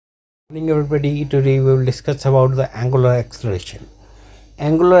Good morning everybody. Today we will discuss about the angular acceleration.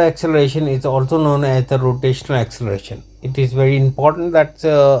 Angular acceleration is also known as the rotational acceleration. It is very important that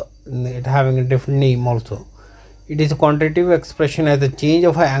it having a different name also. It is a quantitative expression as the change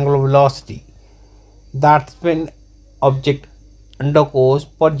of angular velocity that when object undergoes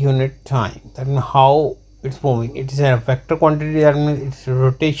per unit time. That means how it's moving. It is a vector quantity, that means its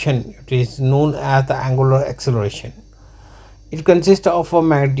rotation. It is known as the angular acceleration. It consists of a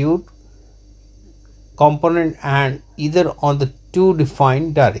magnitude component and either on the two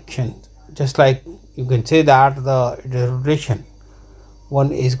defined directions, just like you can say that the rotation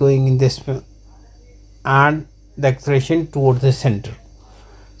one is going in this and the acceleration towards the center.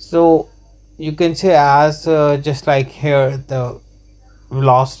 So you can say as just like here the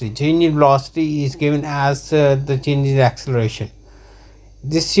velocity, change in velocity is given as the change in acceleration.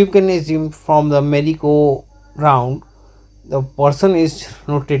 This you can assume from the merry-go-round. The person is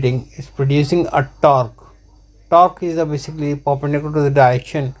rotating, is producing a torque. Torque is basically perpendicular to the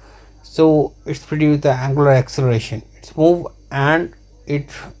direction, so it's produced the angular acceleration. It's move and it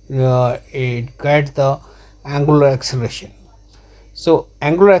gets the angular acceleration. So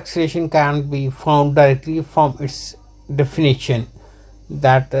angular acceleration can be found directly from its definition,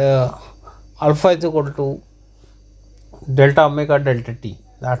 that alpha is equal to delta omega delta t.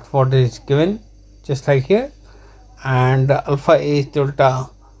 That's what is given, just like here. And alpha is delta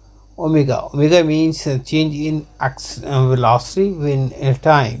omega. Omega means change in velocity in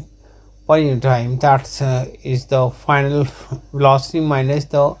time per unit time. That is the final velocity minus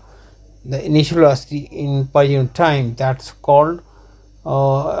the initial velocity in per unit time. That's called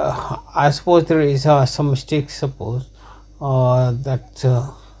I suppose there is some mistake. Suppose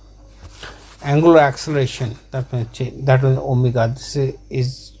that angular acceleration, that means omega. This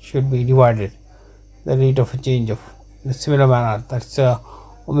is should be divided the rate of a change of the similar manner, that's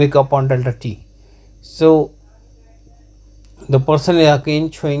omega upon delta t. So the person is again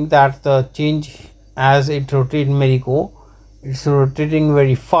showing that the change as it rotates merry-go, it's rotating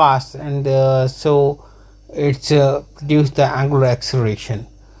very fast, and so it's produced the angular acceleration.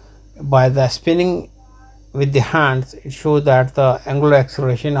 By the spinning with the hands, it shows that the angular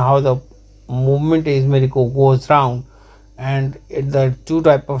acceleration, how the movement is merry-go goes round, and the two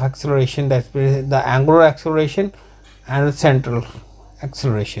type of acceleration, that's the angular acceleration and the central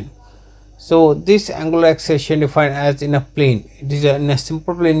acceleration. So this angular acceleration defined as in a plane. It is in a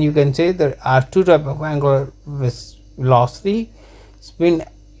simple plane. You can say there are two type of angular velocity, spin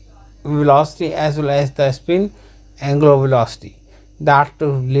velocity as well as the spin angular velocity, that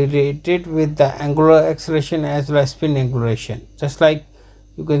related with the angular acceleration as well as spin acceleration. Just like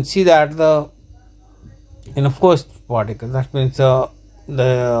you can see that the in of course particle, that means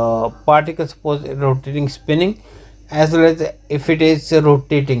the particle suppose rotating, spinning, as well as if it is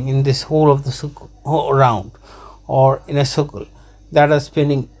rotating in this whole of the circle round or in a circle that is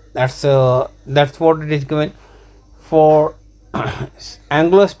spinning, that's what it is given. For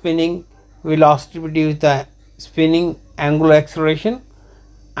angular spinning velocity produce the spinning angular acceleration,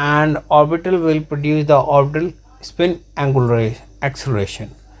 and orbital will produce the orbital spin angular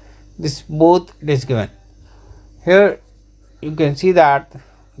acceleration. This both it is given. Here you can see that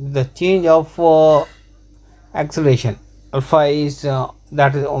the change of acceleration, alpha is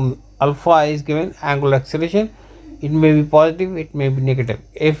alpha is given angular acceleration. It may be positive, it may be negative.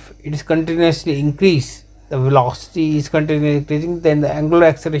 If it is continuously increase, the velocity is continuously increasing, then the angular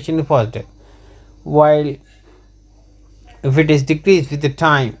acceleration is positive, while if it is decreased with the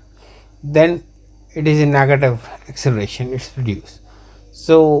time, then it is a negative acceleration it's produced.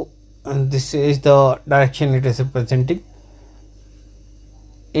 So this is the direction it is representing.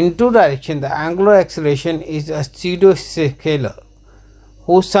 In two direction, the angular acceleration is a pseudo scalar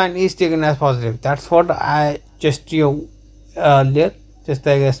whose sign is taken as positive. That's what I just showed earlier, just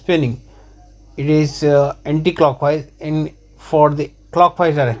like a spinning. It is anti-clockwise, in for the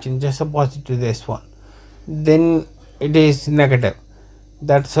clockwise direction, just opposite to this one. Then it is negative.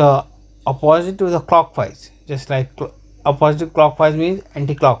 That's opposite to the clockwise, just like opposite clockwise means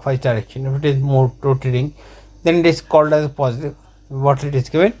anti-clockwise direction. If it is more rotating, then it is called as positive, what it is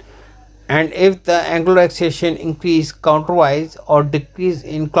given. And if the angular acceleration increase counterwise or decrease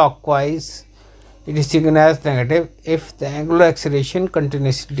in clockwise, it is taken as negative. If the angular acceleration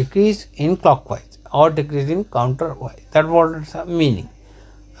continuously decrease in clockwise or decrease in counterwise, that what it's meaning.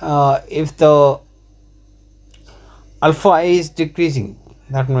 If the alpha is decreasing,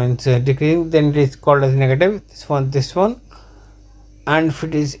 that means decreasing, then it is called as negative, this one. And if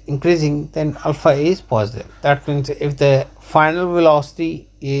it is increasing, then alpha is positive. That means if the final velocity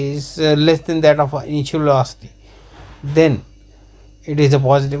is less than that of initial velocity, then it is a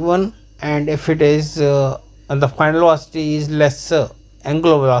positive one. and if it is and the final velocity is lesser,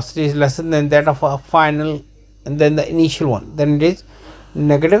 angular velocity is lesser than that of a final and then the initial one, then it is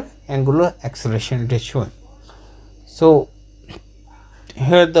negative angular acceleration it is showing. So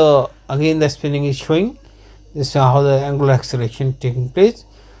here the again the spinning is showing. This is how the angular acceleration taking place.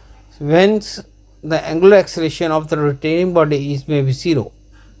 So whence the angular acceleration of the rotating body is maybe 0,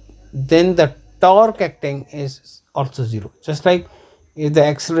 then the torque acting is also 0. Just like if the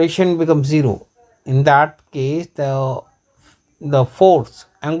acceleration becomes 0, in that case the force,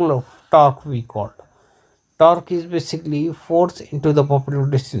 angular torque we call. Torque is basically force into the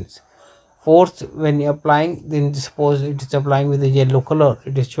perpendicular distance. Force when you're applying, then suppose it is applying with the yellow color,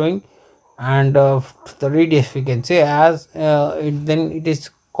 it is showing, and the radius we can say as then it is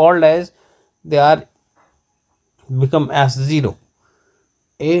called as they are become as 0.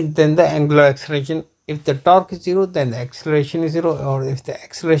 Then the angular acceleration, if the torque is 0 then the acceleration is 0, or if the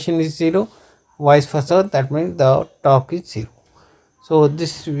acceleration is 0 vice versa, that means the torque is 0. So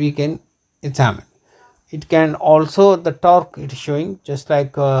this we can examine. It can also the torque it is showing just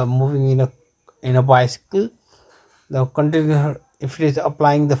like moving in a bicycle. The continuous, if it is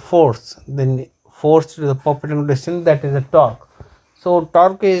applying the force, then force to the perpendicular distance, that is the torque. So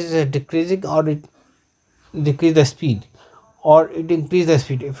torque is decreasing, or it decrease the speed, or it increase the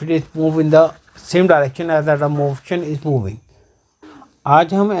speed if it is move in the same direction as that the motion is moving.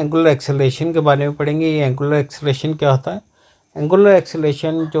 आज हम angular acceleration के बारे में पढ़ेंगे. ये angular acceleration क्या होता है? एंगुलर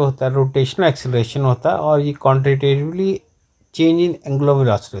एक्सेलरेशन जो होता है रोटेशनल एक्सेलरेशन होता है, और ये quantitatively change in angular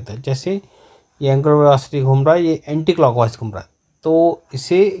velocity होता है. जैसे ये एंगुलर वेलोसिटी घूम रहा है, ये एंटी क्लॉकवाइज घूम रहा है, तो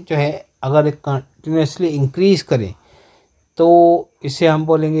इसे जो है अगर कंटिन्यूसली इंक्रीज करें तो इसे हम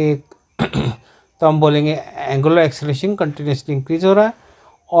बोलेंगे तो हम बोलेंगे एंगुलर एक्सेलरेशन कंटिन्यूसली इंक्रीज हो रहा है.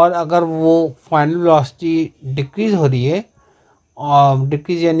 और अगर वो फाइनल वेलोसिटी डिक्रीज हो रही है, और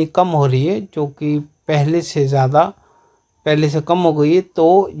डिक्रीज यानी कम हो रही है, जो कि पहले से कम हो गई है,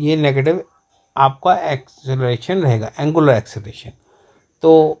 तो ये नेगेटिव आपका एक्सेलरेशन रहेगा, एंगुलर एक्सेलरेशन.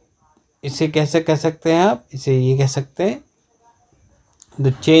 तो इसे कैसे कह सकते हैं आप? इसे ये कह सकते हैं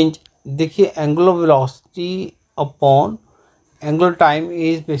द चेंज. देखिए angular velocity upon angular time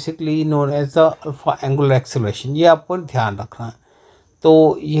is basically known as the alpha angular acceleration. ये आपको ध्यान रखना है.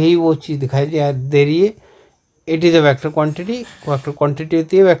 तो यही वो चीज़ दिखाई दे रही है. It is a vector quantity. Vector quantity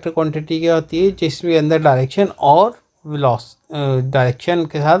होती है. वेक्टर क्वांटिटी क्या होती है? जिसमें अंदर डायरेक्शन और डायरेक्शन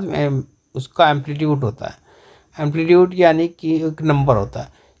के साथ उसका एम्पलीट्यूड होता है. एम्पलीट्यूड यानी कि एक नंबर होता है.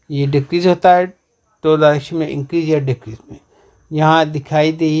 ये डिक्रीज होता है तो डायरेक्शन में, इंक्रीज या डिक्रीज में. यहाँ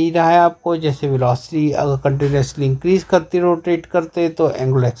दिखाई दे ही रहा है आपको, जैसे वेलोसिटी अगर कंटिन्यूसली इंक्रीज करते रोटेट करते तो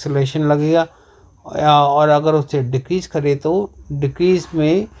एंगुलर एक्सेलरेशन लगेगा, और अगर उसे डिक्रीज करे तो डिक्रीज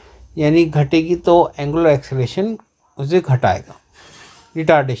में यानी घटेगी तो एंगुलर एक्सेलरेशन उसे घटाएगा.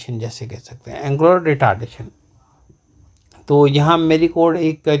 रिटार्डेशन जैसे कह सकते हैं, एंगुलर रिटार्डेशन. तो यहाँ मेरी कोड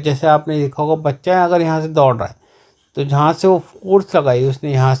एक, जैसे आपने देखा होगा बच्चा है अगर यहाँ से दौड़ रहा है तो जहाँ से वो फोर्स लगाई,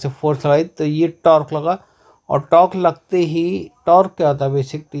 उसने यहाँ से फोर्स लगाई तो ये टॉर्क लगा, और टॉर्क लगते ही, टॉर्क क्या होता है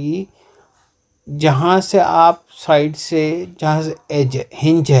बेसिकली, जहाँ से आप साइड से, जहाँ से एज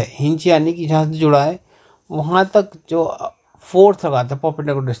हिंज है, हिंज यानी कि जहाँ से जुड़ा है वहाँ तक जो फोर्स लगाता है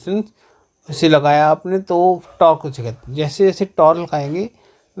परपेंडिकुलर डिस्टेंस, उसे लगाया आपने तो टॉर्क उसे कहते हैं. जैसे जैसे टॉर्क लगाएंगे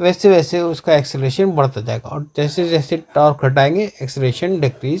वैसे वैसे उसका एक्सेलरेशन बढ़ता जाएगा, और जैसे जैसे टॉर्क घटाएंगे एक्सेलरेशन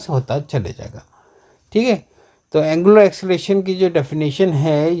डिक्रीज होता चले जाएगा. ठीक है. तो एंगुलर एक्सेलरेशन की जो डेफिनेशन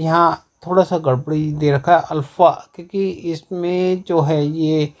है यहाँ थोड़ा सा गड़बड़ी दे रखा है अल्फ़ा, क्योंकि इसमें जो है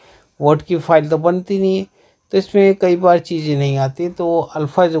ये वर्ड की फाइल तो बनती नहीं है, तो इसमें कई बार चीज़ें नहीं आती. तो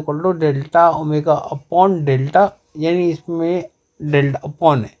alpha is equal to delta omega upon delta, यानी इसमें डेल्टा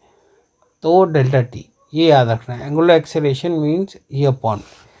अपॉन है तो डेल्टा टी, ये याद रखना है. एंगुलर एक्सेलरेशन मीन्स ये upon,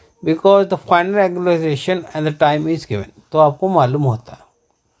 because the final एंगुलराइजेशन and the time is given, तो आपको मालूम होता है.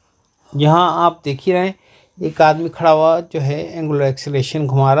 यहाँ आप देख ही रहे हैं एक आदमी खड़ा हुआ जो है एंगुलर एक्सेलरेशन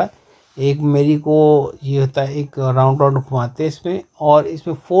घुमा रहा है. एक मेरी को ये होता है एक राउंड राउंड घुमाते हैं इसमें, और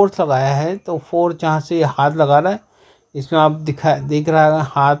इसमें फोर्स लगाया है, तो फोर्स जहाँ से ये हाथ लगा रहा है, इसमें आप देख रहा है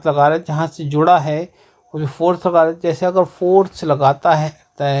हाथ लगा रहा है, जहाँ से जुड़ा है उसमें फोर्स लगा रहा है. जैसे अगर फोर्स लगाता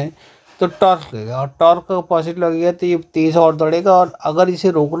है तो टॉर्क लगेगा, और टॉर्क का अपोजिट लगेगा तो ये तेज़ और दौड़ेगा, और अगर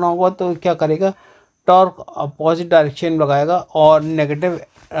इसे रोकना होगा तो क्या करेगा, टॉर्क अपोजिट डायरेक्शन लगाएगा और नेगेटिव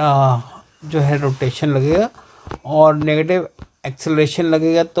जो है रोटेशन लगेगा और नेगेटिव एक्सेलरेशन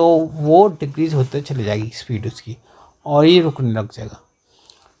लगेगा, तो वो डिक्रीज होते चले जाएगी स्पीड उसकी, और ये रुकने लग जाएगा.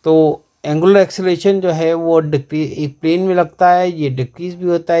 तो एंगुलर एक्सेलरेशन जो है वो डिक्रीज एक प्लेन में लगता है, ये डिक्रीज भी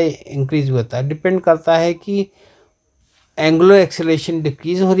होता है, इंक्रीज भी होता है. डिपेंड करता है कि एंगुलर एक्सेलरेशन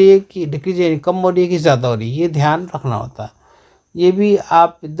डिक्रीज हो रही है कि डिक्रीज यानी कम हो रही है कि ज़्यादा हो रही है, ये ध्यान रखना होता है. ये भी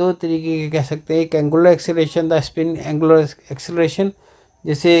आप दो तरीके के कह सकते हैं, एक angular acceleration, the spin angular acceleration.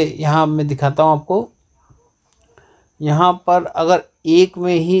 जैसे यहाँ मैं दिखाता हूँ आपको, यहाँ पर अगर एक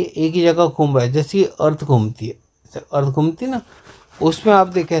में ही एक ही जगह घूम रहा है, जैसे अर्थ घूमती है, अर्थ घूमती है ना, उसमें आप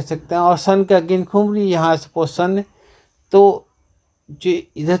देख कह सकते हैं, और सन के अगेन घूम रही है, यहाँ सपोज सन है, तो जो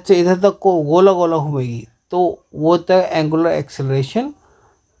इधर से इधर तक को गोला गोला घूमेगी, तो वो तक एंगुलर एक्सेलरेशन,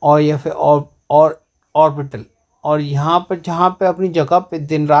 और या फिर और ऑर्बिटल। और यहाँ पर जहाँ पे अपनी जगह पे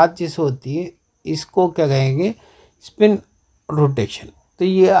दिन रात जैसे होती है, इसको क्या कहेंगे, स्पिन रोटेशन। तो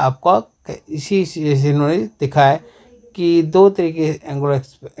ये आपका इसी जैसे इन्होंने दिखाया कि दो तरीके एंगुलर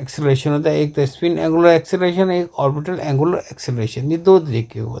एक्सेलरेशन होता है, एक तो स्पिन एंगुलर एक्सेलरेशन, एक ऑर्बिटल एंगुलर एक्सेलरेशन, ये दो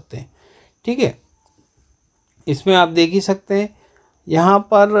तरीके होते हैं। ठीक है, इसमें आप देख ही सकते हैं यहाँ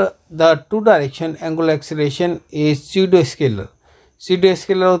पर the two direction angular acceleration is pseudo scalar. Pseudo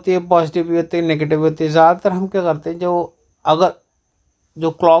scalar होती है, पॉजिटिव भी होती है, नेगेटिव भी होती है। ज़्यादातर हम क्या करते हैं,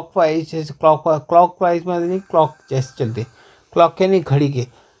 जो क्लॉक वाइज, जैसे क्लॉक वाइज में नहीं, क्लॉक जैसे चलती है, क्लॉक यानी घड़ी के,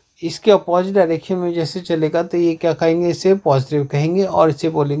 इसके अपोजिट डायरेक्शन में जैसे चलेगा तो ये क्या कहेंगे, इसे पॉजिटिव कहेंगे, और इसे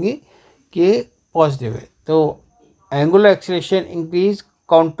बोलेंगे कि पॉजिटिव है। तो एंगुलर एक्सेलरेशन इंक्रीज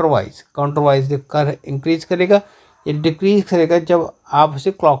काउंटरवाइज कर इंक्रीज करेगा, ये डिक्रीज करेगा जब आप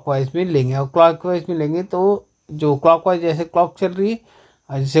उसे क्लॉकवाइज में लेंगे। और क्लॉकवाइज में लेंगे तो जो क्लॉकवाइज जैसे क्लॉक चल रही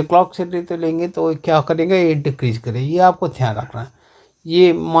है, जैसे क्लॉक चल रही है तो लेंगे तो क्या करेगा, ये डिक्रीज करेगा। ये आपको ध्यान रखना है।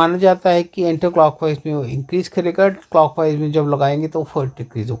 ये माना जाता है कि एंटी क्लॉकवाइज में वो इंक्रीज करेगा, क्लॉकवाइज में जब लगाएंगे तो फिर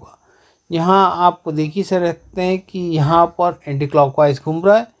डिक्रीज होगा। यहाँ आप देख ही सकते हैं कि यहाँ पर एंटी क्लॉकवाइज घूम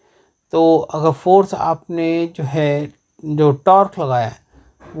रहा है, तो अगर फोर्स आपने जो है, जो टॉर्क लगाया है,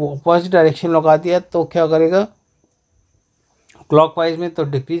 वो अपोजिट डायरेक्शन लगा दिया तो क्या करेगा, क्लॉकवाइज में तो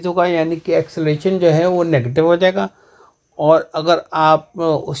डिक्रीज होगा, यानी कि एक्सेलरेशन जो है वो नेगेटिव हो जाएगा। और अगर आप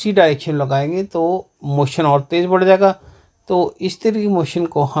उसी डायरेक्शन लगाएंगे तो मोशन और तेज़ बढ़ जाएगा। तो इस तरह की मोशन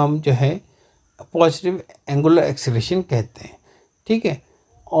को हम जो है पॉजिटिव एंगुलर एक्सेलरेशन कहते हैं। ठीक है,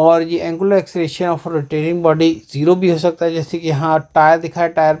 और ये angular acceleration of rotating body zero भी हो सकता है, जैसे कि यहाँ टायर दिखाया,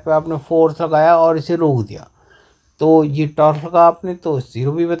 टायर पे आपने फोर्स लगाया और इसे रोक दिया, तो ये टॉर्क लगा आपने, तो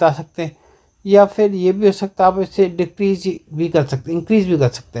ज़ीरो भी बता सकते हैं। या फिर ये भी हो सकता है आप इसे डिक्रीज भी कर सकते हैं, इंक्रीज भी कर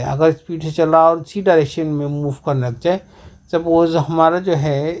सकते हैं। अगर स्पीड से चल रहा और इसी डायरेक्शन में मूव करने लग जाए, सपोज हमारा जो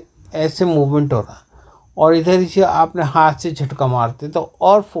है ऐसे मूवमेंट हो रहा है और इधर से आपने हाथ से झटका मारते तो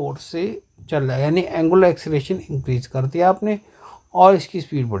और फोर्स से चल रहा है, यानी एंगुलर एक्सेलरेशन इंक्रीज कर दिया आपने और इसकी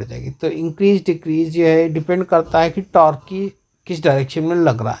स्पीड बढ़ जाएगी। तो इंक्रीज डिक्रीज ये है, डिपेंड करता है कि टॉर्क की किस डायरेक्शन में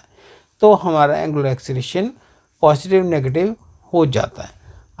लग रहा है, तो हमारा एंगुलर एक्सेलरेशन पॉजिटिव नेगेटिव हो जाता है।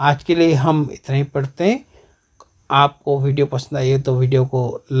 आज के लिए हम इतना ही पढ़ते हैं। आपको वीडियो पसंद आई है तो वीडियो को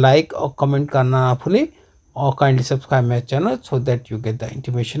लाइक और कमेंट करना ना भूलें, और kindly subscribe my channel so that you get the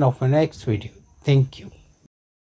intimation of my next video. Thank you.